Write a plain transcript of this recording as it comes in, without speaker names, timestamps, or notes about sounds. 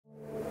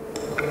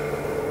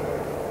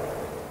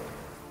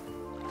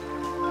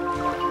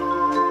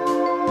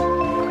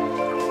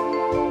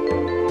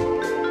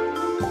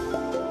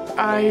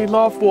I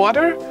love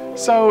water,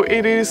 so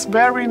it is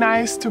very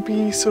nice to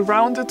be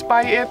surrounded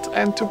by it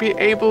and to be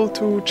able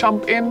to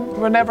jump in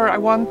whenever I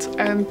want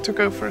and to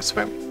go for a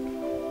swim.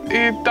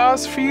 It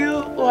does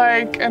feel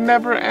like a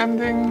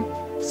never-ending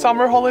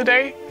summer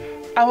holiday.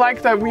 I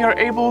like that we are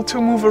able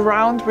to move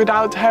around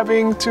without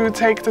having to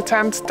take the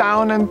tent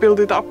down and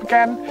build it up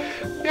again.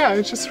 Yeah,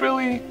 it just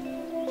really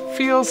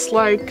feels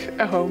like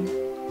a home.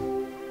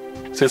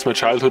 Since my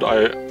childhood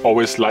I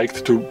always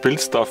liked to build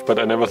stuff, but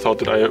I never thought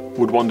that I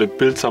would want to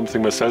build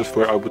something myself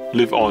where I would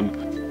live on.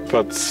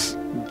 But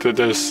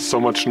there's so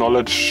much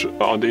knowledge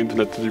on the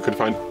internet that you can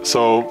find.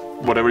 So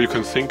whatever you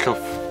can think of,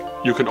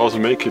 you can also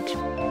make it.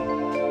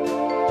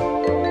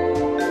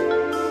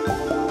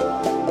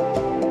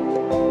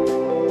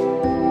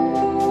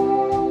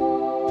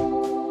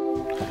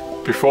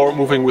 Before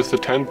moving with the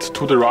tent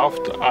to the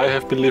raft, I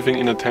have been living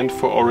in a tent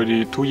for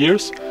already 2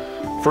 years.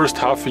 First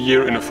half a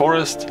year in a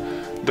forest,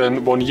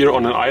 then 1 year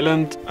on an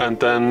island, and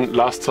then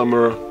last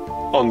summer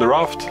on the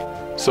raft.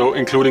 So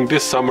including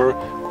this summer,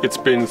 it's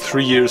been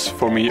 3 years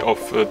for me of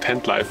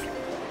tent life.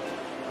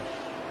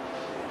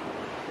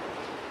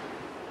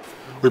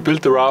 We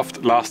built the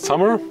raft last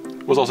summer.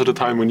 It was also the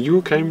time when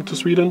you came to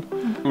Sweden.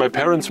 My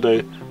parents,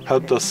 they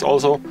helped us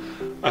also.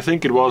 I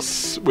think it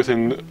was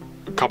within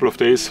a couple of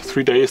days,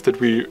 3 days,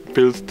 that we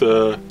built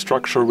the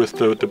structure with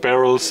the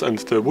barrels and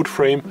the wood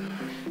frame.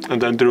 And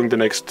then during the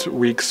next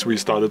weeks we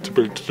started to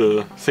build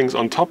the things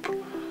on top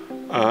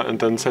and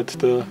then set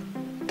the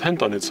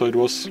tent on it. So it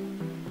was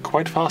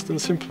quite fast and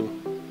simple.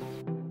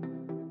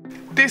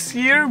 This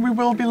year we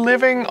will be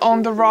living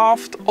on the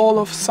raft all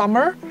of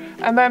summer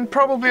and then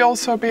probably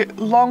also a bit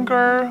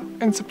longer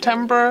in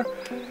September.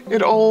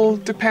 It all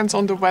depends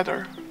on the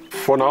weather.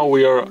 For now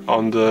we are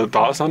on the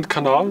Dalsland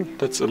Canal.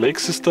 That's a lake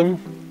system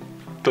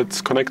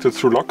that's connected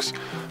through locks.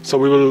 So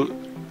we will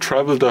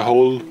travel the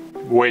whole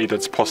way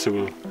that's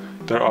possible.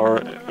 There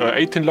are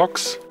 18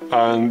 locks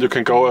and you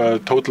can go a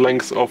total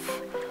length of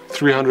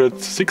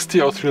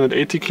 360 or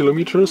 380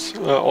 kilometers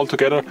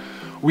altogether.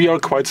 We are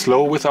quite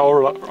slow with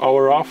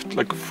our raft,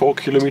 like 4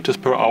 kilometers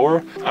per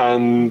hour,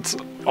 and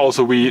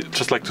also we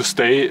just like to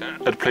stay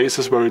at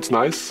places where it's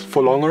nice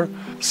for longer.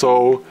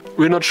 So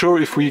we're not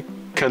sure if we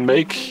can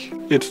make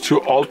it to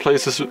all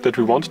places that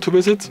we want to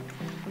visit,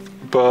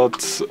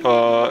 but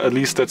at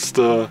least that's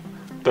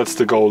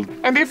the goal.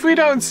 And if we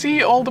don't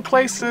see all the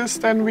places,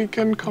 then we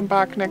can come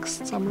back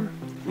next summer.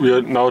 We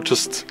are now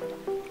just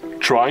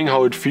trying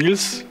how it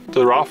feels,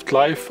 the raft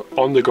life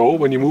on the go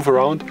when you move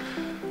around,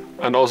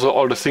 and also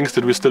all the things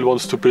that we still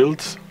want to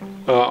build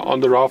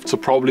on the raft. So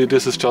probably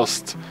this is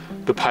just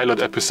the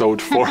pilot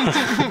episode for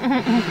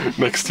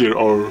next year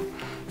or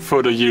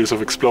further years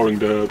of exploring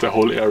the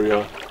whole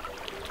area.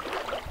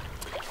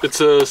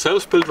 It's a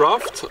self-built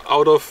raft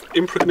out of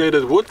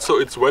impregnated wood, so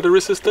it's weather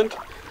resistant.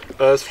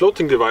 As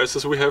floating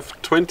devices we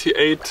have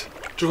 28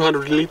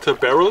 200 liter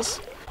barrels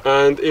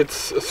and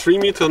it's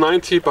 3,90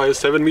 meters by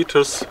 7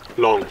 meters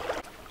long.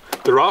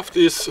 The raft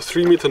is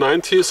 3,90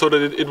 meters so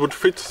that it would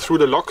fit through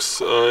the locks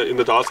in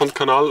the Dalsland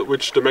Canal,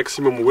 which the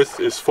maximum width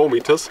is 4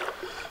 meters.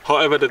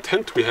 However, the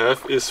tent we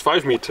have is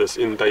 5 meters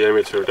in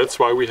diameter. That's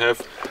why we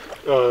have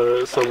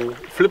some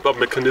flip-up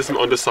mechanism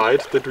on the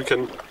side that we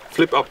can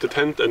flip up the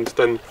tent and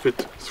then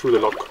fit through the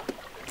lock.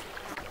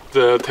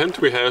 The tent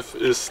we have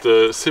is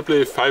the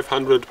Sibley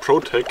 500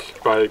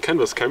 Protech by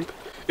Canvas Camp.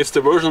 It's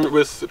the version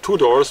with 2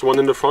 doors, one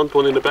in the front,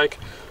 one in the back,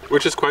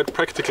 which is quite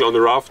practical on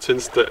the raft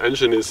since the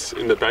engine is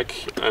in the back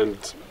and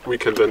we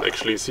can then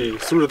actually see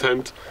through the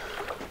tent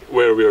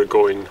where we are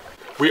going.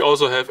 We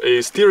also have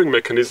a steering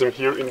mechanism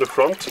here in the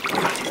front,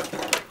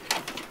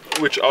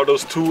 which are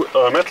those 2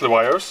 metal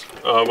wires.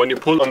 When you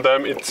pull on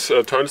them, it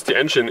turns the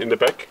engine in the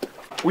back.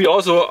 We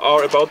also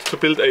are about to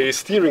build a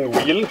steering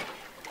wheel,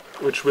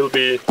 which will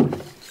be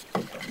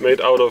made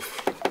out of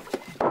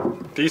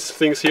these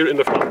things here in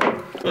the front.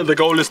 The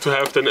goal is to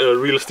have then a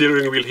real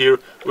steering wheel here,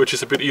 which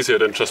is a bit easier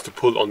than just to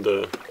pull on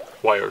the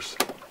wires.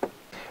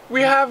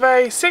 We have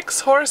a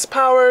 6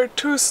 horsepower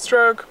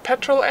 2-stroke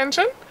petrol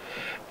engine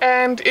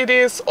and it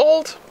is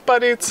old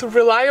but it's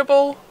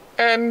reliable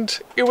and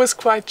it was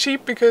quite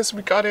cheap because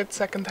we got it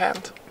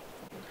second-hand.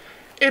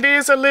 It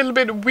is a little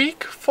bit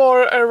weak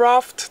for a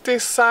raft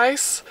this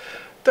size.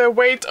 The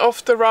weight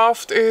of the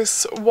raft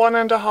is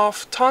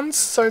 1.5 tons,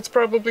 so it's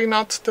probably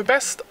not the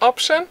best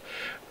option.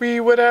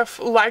 We would have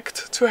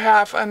liked to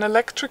have an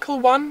electrical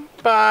one,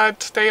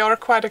 but they are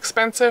quite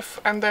expensive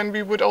and then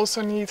we would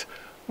also need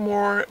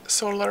more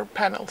solar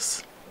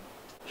panels.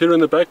 Here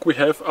in the back we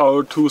have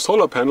our 2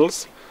 solar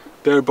panels.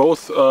 They're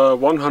both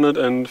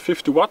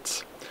 150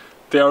 watts.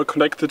 They are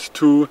connected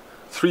to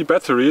 3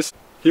 batteries.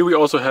 Here we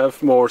also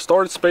have more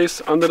storage space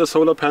under the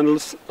solar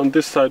panels. On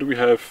this side we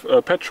have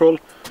petrol.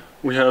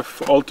 We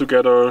have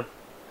altogether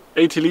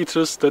 80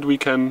 liters that we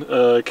can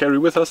carry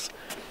with us.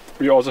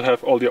 We also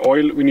have all the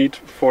oil we need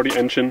for the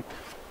engine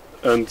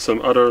and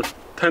some other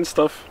tent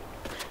stuff.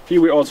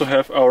 Here we also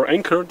have our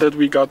anchor that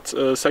we got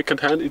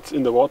second-hand. It's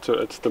in the water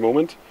at the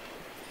moment.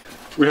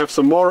 We have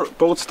some more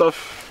boat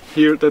stuff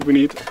here that we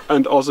need,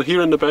 and also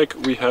here in the back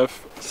we have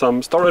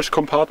some storage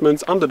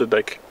compartments under the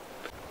deck.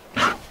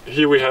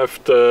 Here we have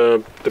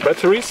the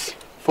batteries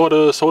for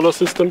the solar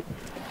system,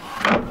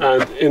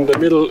 and in the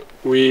middle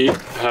we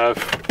have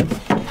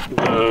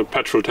the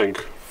petrol tank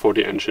for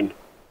the engine.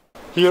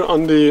 Here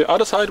on the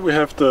other side we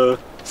have the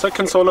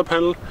second solar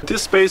panel.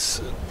 This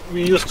space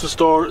we use to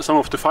store some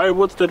of the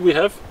firewood that we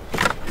have.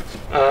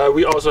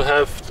 We also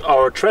have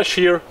our trash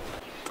here.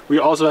 We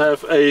also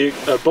have a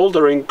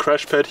bouldering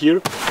crash pad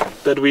here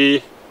that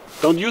we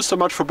don't use so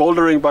much for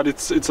bouldering, but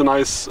it's a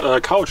nice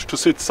couch to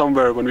sit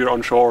somewhere when we're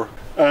on shore.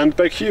 And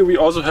back here we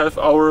also have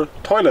our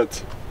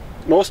toilet.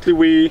 Mostly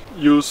we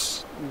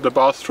use the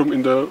bathroom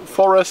in the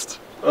forest.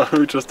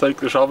 We just take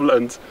the shovel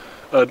and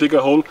dig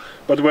a hole.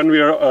 But when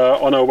we are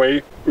on our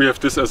way, we have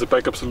this as a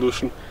backup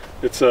solution.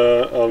 It's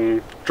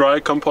a dry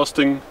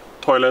composting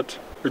toilet.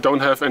 We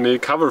don't have any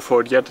cover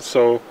for it yet,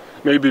 so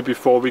maybe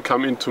before we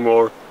come into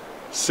more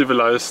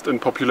civilized and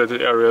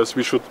populated areas,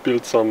 we should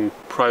build some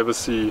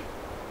privacy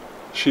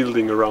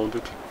shielding around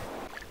it.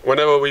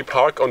 Whenever we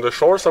park on the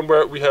shore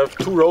somewhere, we have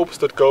 2 ropes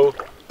that go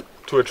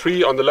to a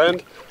tree on the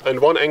land and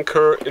 1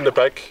 anchor in the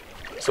back,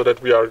 so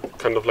that we are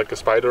kind of like a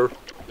spider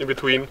in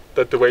between,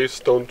 that the waves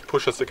don't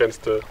push us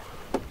against the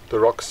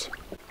rocks.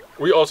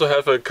 We also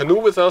have a canoe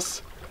with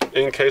us.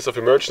 In case of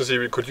emergency,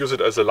 we could use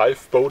it as a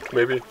lifeboat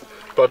maybe,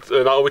 but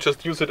now we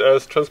just use it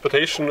as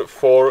transportation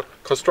for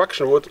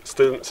construction wood,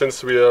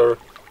 since we are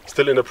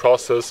still in the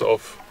process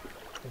of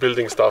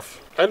building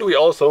stuff. And we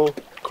also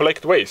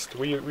collect waste.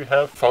 We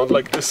have found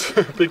like this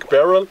big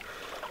barrel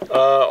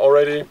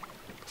already,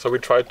 so we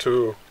try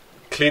to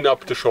clean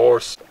up the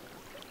shores.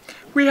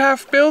 We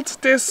have built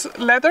this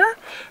ladder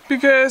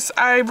because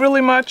I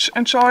really much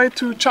enjoy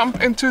to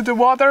jump into the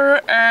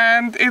water,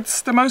 and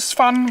it's the most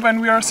fun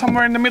when we are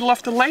somewhere in the middle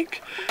of the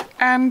lake,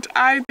 and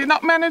I did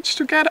not manage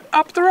to get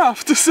up the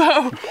raft,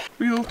 so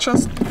we'll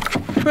just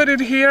put it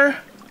here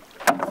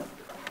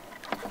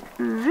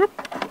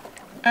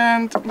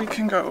and we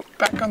can go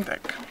back on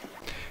deck.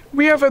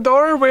 We have a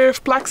door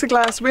with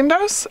plexiglass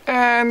windows,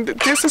 and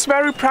this is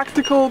very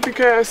practical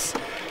because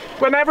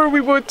whenever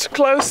we would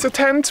close the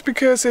tent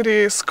because it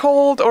is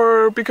cold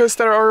or because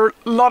there are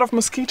a lot of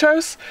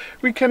mosquitoes,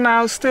 we can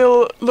now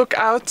still look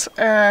out,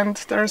 and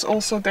there's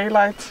also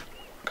daylight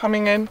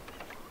coming in.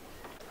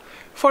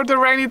 For the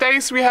rainy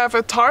days we have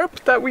a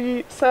tarp that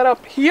we set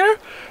up here,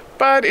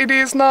 but it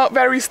is not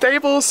very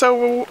stable,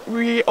 so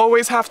we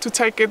always have to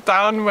take it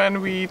down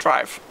when we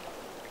drive.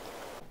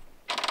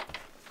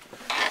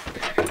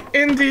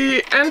 In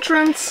the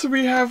entrance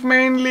we have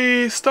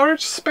mainly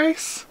storage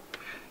space.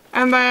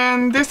 And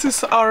then this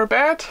is our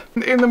bed.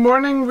 In the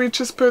morning we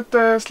just put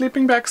the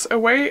sleeping bags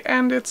away,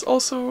 and it's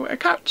also a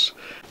couch.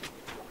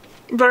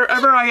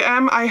 Wherever I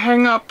am, I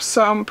hang up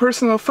some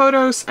personal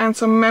photos and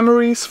some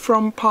memories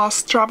from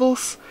past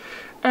travels.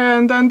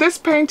 And then this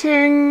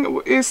painting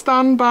is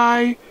done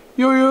by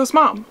Jojo's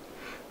mom.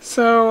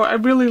 So I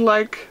really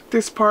like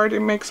this part,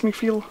 it makes me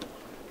feel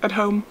at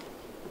home.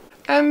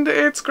 And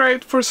it's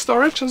great for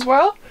storage as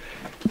well.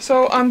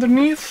 So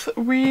underneath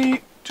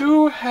we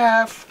do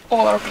have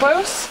all our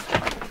clothes,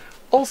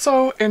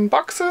 also in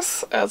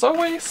boxes as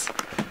always,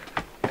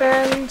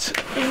 and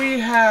we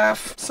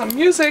have some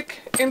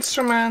music,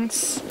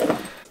 instruments,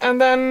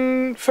 and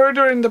then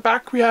further in the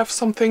back we have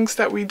some things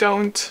that we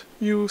don't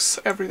use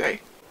every day.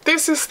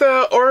 This is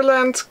the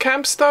Dalsland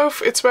camp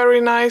stove. It's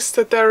very nice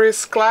that there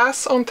is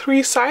glass on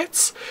 3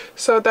 sides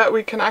so that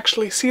we can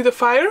actually see the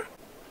fire.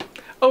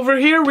 Over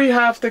here we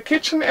have the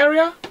kitchen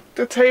area.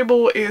 The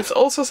table is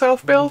also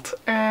self-built,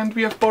 and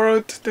we have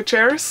borrowed the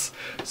chairs.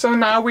 So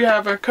now we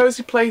have a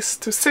cozy place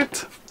to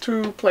sit,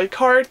 to play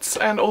cards,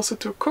 and also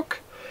to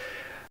cook.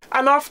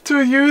 I love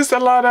to use a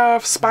lot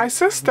of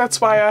spices, that's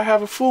why I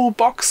have a full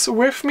box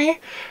with me.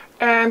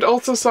 And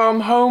also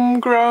some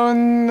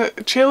homegrown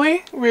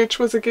chili, which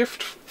was a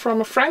gift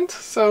from a friend,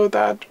 so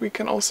that we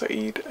can also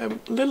eat a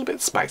little bit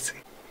spicy.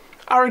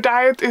 Our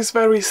diet is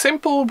very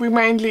simple. We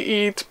mainly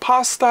eat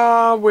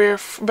pasta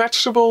with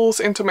vegetables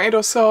in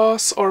tomato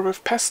sauce or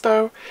with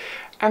pesto,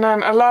 and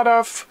then a lot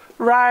of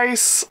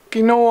rice,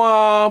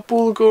 quinoa,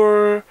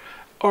 bulgur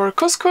or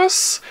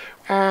couscous,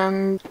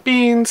 and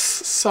beans,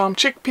 some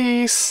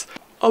chickpeas,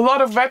 a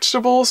lot of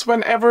vegetables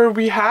whenever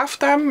we have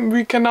them.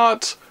 We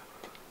cannot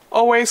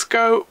always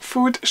go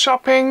food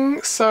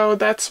shopping, so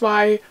that's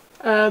why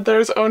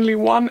there's only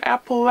 1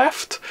 apple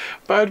left,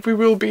 but we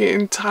will be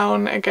in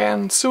town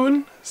again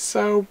soon,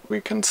 so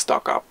we can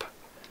stock up.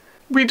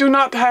 We do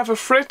not have a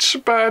fridge,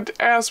 but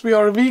as we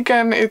are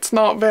vegan, it's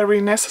not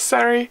very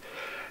necessary.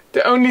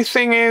 The only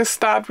thing is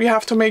that we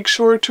have to make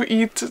sure to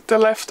eat the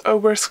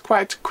leftovers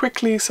quite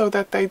quickly so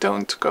that they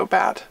don't go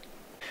bad.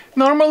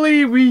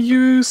 Normally we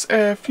use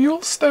a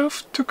fuel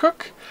stove to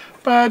cook,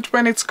 but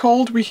when it's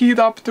cold we heat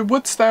up the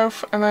wood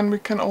stove, and then we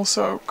can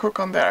also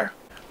cook on there.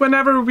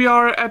 Whenever we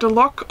are at a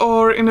loch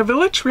or in a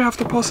village, we have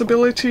the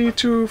possibility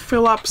to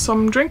fill up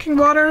some drinking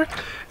water.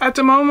 At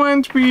the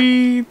moment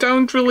we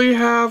don't really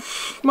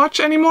have much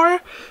anymore,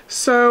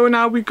 so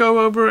now we go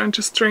over and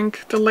just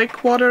drink the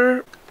lake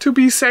water. To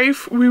be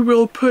safe, we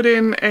will put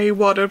in a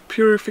water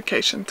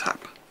purification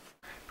tap.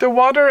 The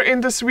water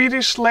in the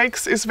Swedish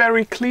lakes is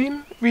very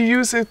clean. We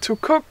use it to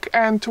cook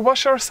and to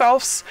wash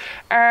ourselves,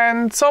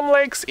 and some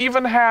lakes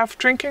even have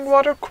drinking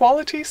water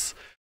qualities.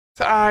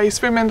 I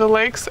swim in the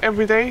lakes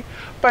every day,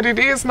 but it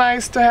is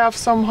nice to have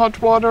some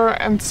hot water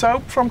and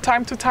soap from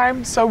time to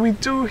time, so we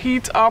do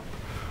heat up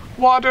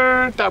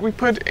water that we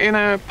put in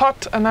a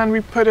pot and then we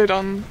put it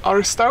on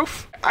our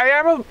stove. I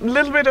am a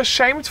little bit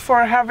ashamed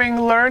for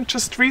having learned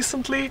just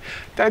recently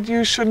that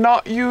you should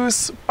not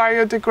use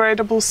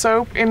biodegradable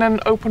soap in an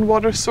open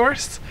water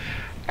source.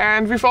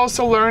 And we've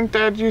also learned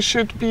that you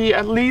should be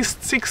at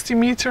least 60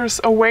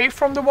 meters away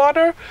from the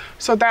water.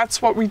 So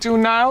that's what we do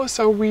now.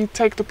 So we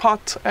take the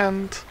pot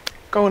and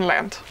go and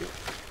land.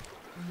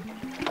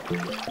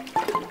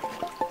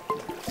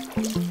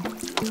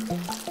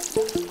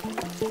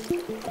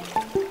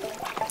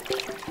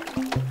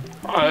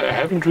 I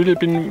haven't really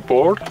been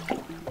bored,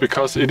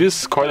 because it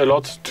is quite a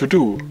lot to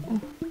do.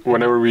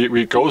 Whenever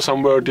we go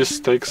somewhere, this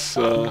takes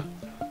a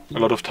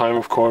lot of time,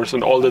 of course,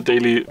 and all the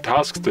daily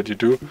tasks that you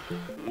do,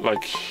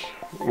 like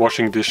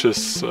washing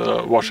dishes,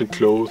 washing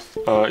clothes,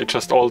 it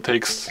just all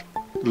takes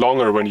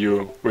longer when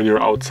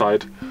you're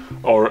outside,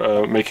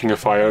 or making a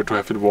fire to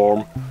have it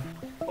warm.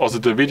 Also,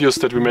 the videos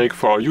that we make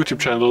for our YouTube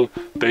channel,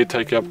 they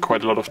take up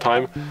quite a lot of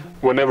time.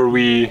 Whenever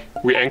we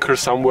anchor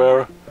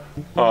somewhere,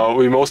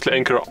 we mostly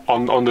anchor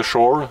on the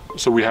shore,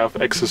 so we have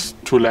access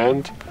to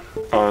land.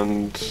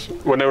 And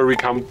whenever we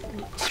come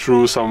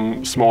through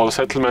some small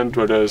settlement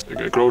where there's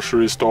a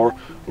grocery store,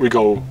 we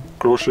go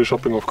grocery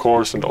shopping, of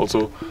course, and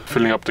also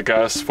filling up the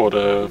gas for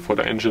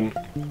the engine.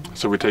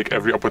 So we take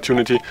every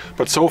opportunity.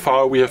 But so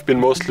far we have been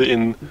mostly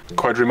in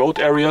quite remote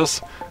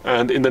areas,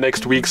 and in the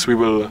next weeks we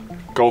will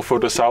go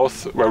further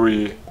south, where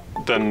we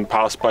then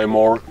pass by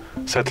more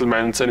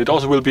settlements, and it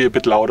also will be a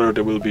bit louder.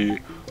 There will be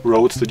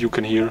roads that you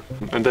can hear.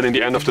 And then in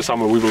the end of the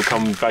summer we will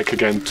come back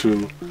again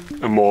to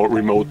a more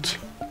remote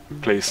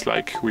place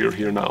like we are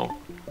here now.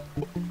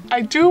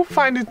 I do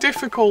find it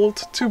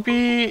difficult to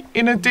be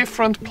in a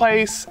different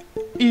place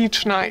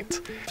each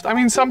night. I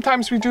mean,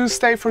 sometimes we do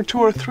stay for 2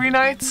 or 3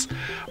 nights,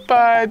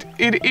 but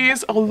it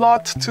is a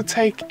lot to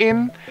take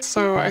in.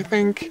 So I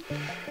think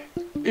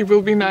it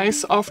will be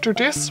nice after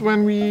this,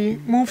 when we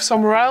move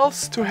somewhere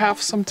else, to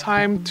have some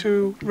time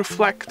to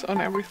reflect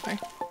on everything.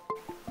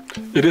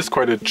 It is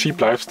quite a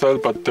cheap lifestyle,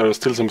 but there are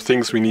still some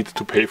things we need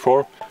to pay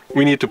for.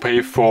 We need to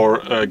pay for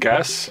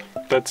gas.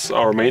 That's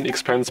our main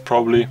expense,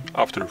 probably,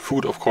 after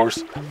food, of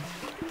course.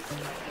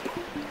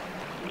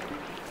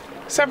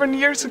 7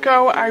 years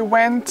ago I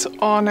went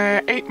on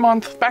an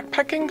 8-month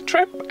backpacking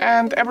trip,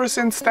 and ever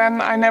since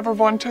then I never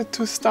wanted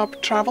to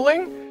stop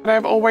traveling.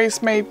 I've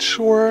always made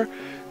sure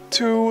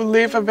to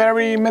live a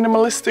very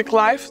minimalistic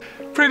life.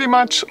 Pretty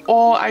much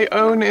all I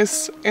own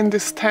is in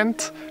this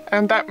tent,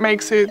 and that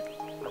makes it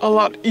a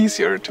lot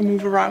easier to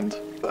move around.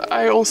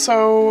 I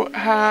also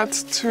had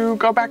to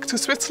go back to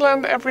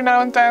Switzerland every now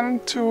and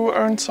then to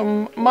earn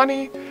some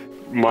money.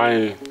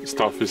 My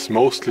stuff is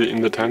mostly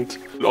in the tent.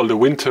 All the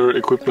winter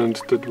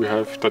equipment that we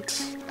have,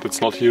 that's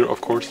not here,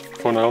 of course,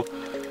 for now.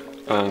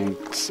 And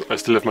I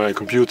still have my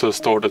computer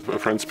stored at a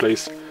friend's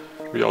place.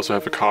 We also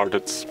have a car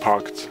that's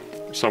parked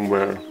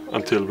somewhere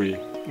until we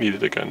need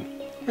it again.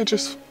 Which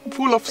is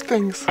full of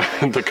things.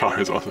 And the car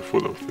is also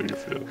full of things,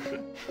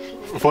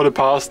 yeah. For the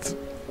past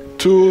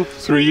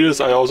 2-3 years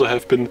I also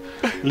have been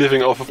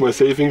living off of my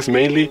savings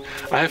mainly.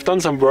 I have done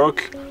some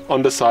work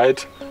on the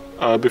side.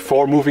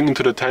 Before moving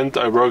into the tent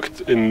I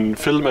worked in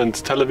film and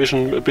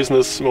television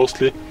business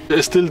mostly.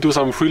 I still do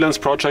some freelance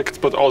projects,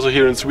 but also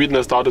here in Sweden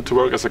I started to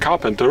work as a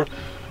carpenter,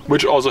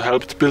 which also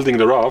helped building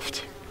the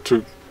raft,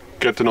 to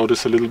get to know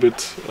this a little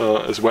bit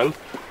as well.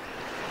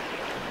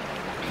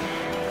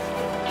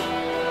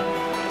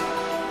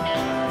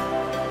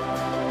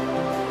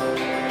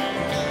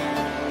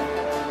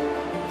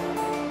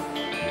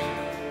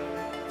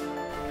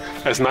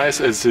 As nice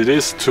as it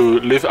is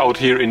to live out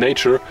here in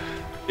nature,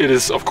 it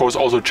is of course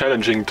also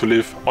challenging to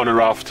live on a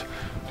raft.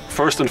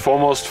 First and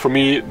foremost, for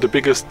me, the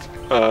biggest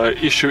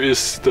issue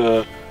is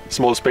the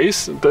small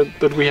space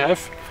that we have.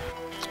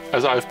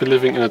 As I've been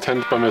living in a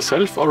tent by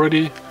myself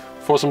already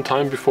for some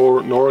time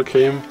before Norah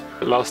came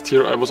last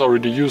year, I was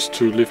already used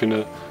to live in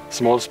a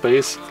small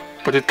space,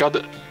 but it got,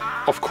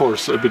 of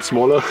course, a bit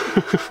smaller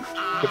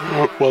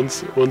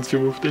once you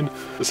moved in.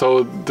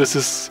 So this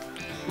is,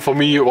 for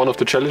me, one of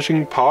the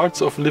challenging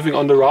parts of living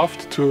on the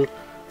raft, to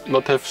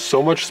not have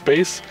so much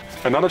space.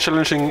 Another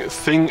challenging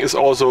thing is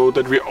also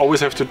that we always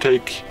have to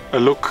take a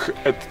look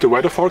at the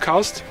weather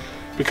forecast,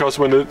 because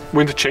when the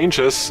wind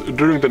changes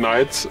during the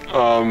night,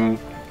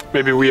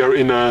 maybe we are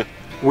in a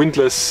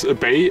windless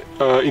bay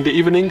in the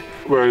evening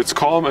where it's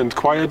calm and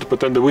quiet, but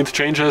then the wind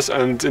changes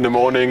and in the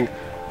morning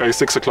by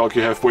 6 o'clock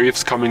you have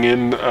waves coming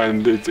in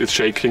and it's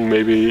shaking,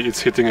 maybe it's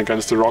hitting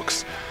against the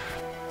rocks.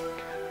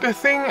 The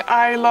thing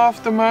I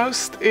love the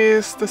most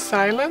is the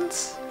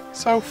silence.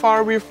 So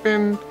far we've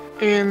been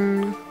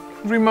in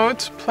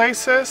remote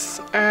places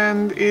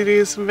and it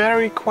is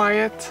very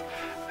quiet,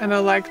 and I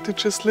like to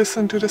just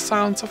listen to the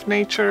sounds of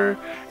nature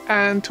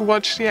and to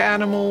watch the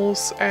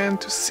animals and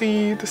to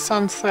see the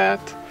sunset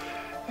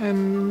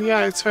And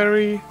yeah, it's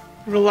very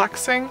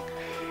relaxing,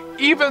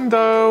 even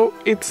though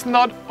it's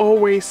not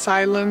always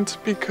silent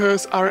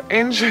because our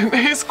engine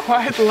is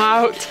quite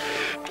loud.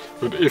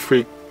 But if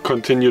we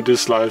continue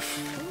this life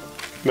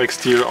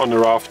next year on a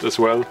raft as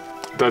well,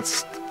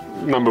 that's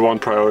 #1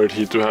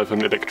 priority, to have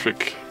an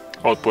electric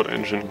outboard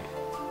engine.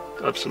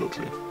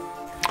 Absolutely.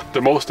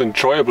 The most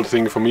enjoyable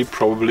thing for me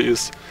probably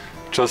is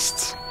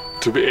just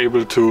to be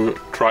able to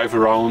drive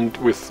around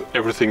with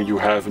everything you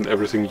have and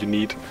everything you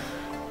need,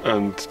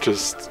 and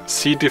just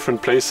see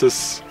different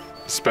places,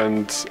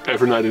 spend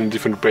every night in a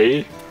different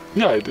bay.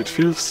 Yeah, it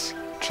feels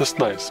just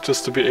nice,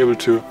 just to be able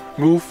to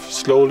move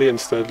slowly and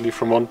steadily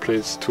from one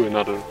place to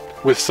another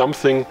with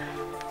something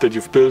that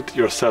you've built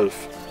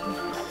yourself.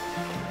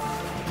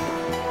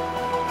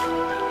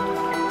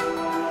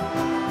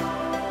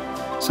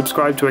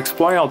 Subscribe to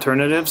Explore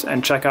Alternatives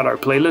and check out our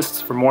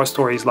playlists for more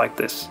stories like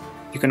this.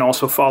 You can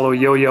also follow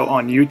Yo-Yo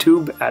on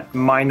YouTube at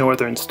My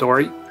Northern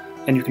Story,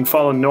 and you can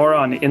follow Norah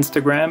on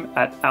Instagram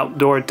at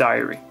Outdoor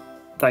Diary.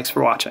 Thanks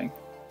for watching.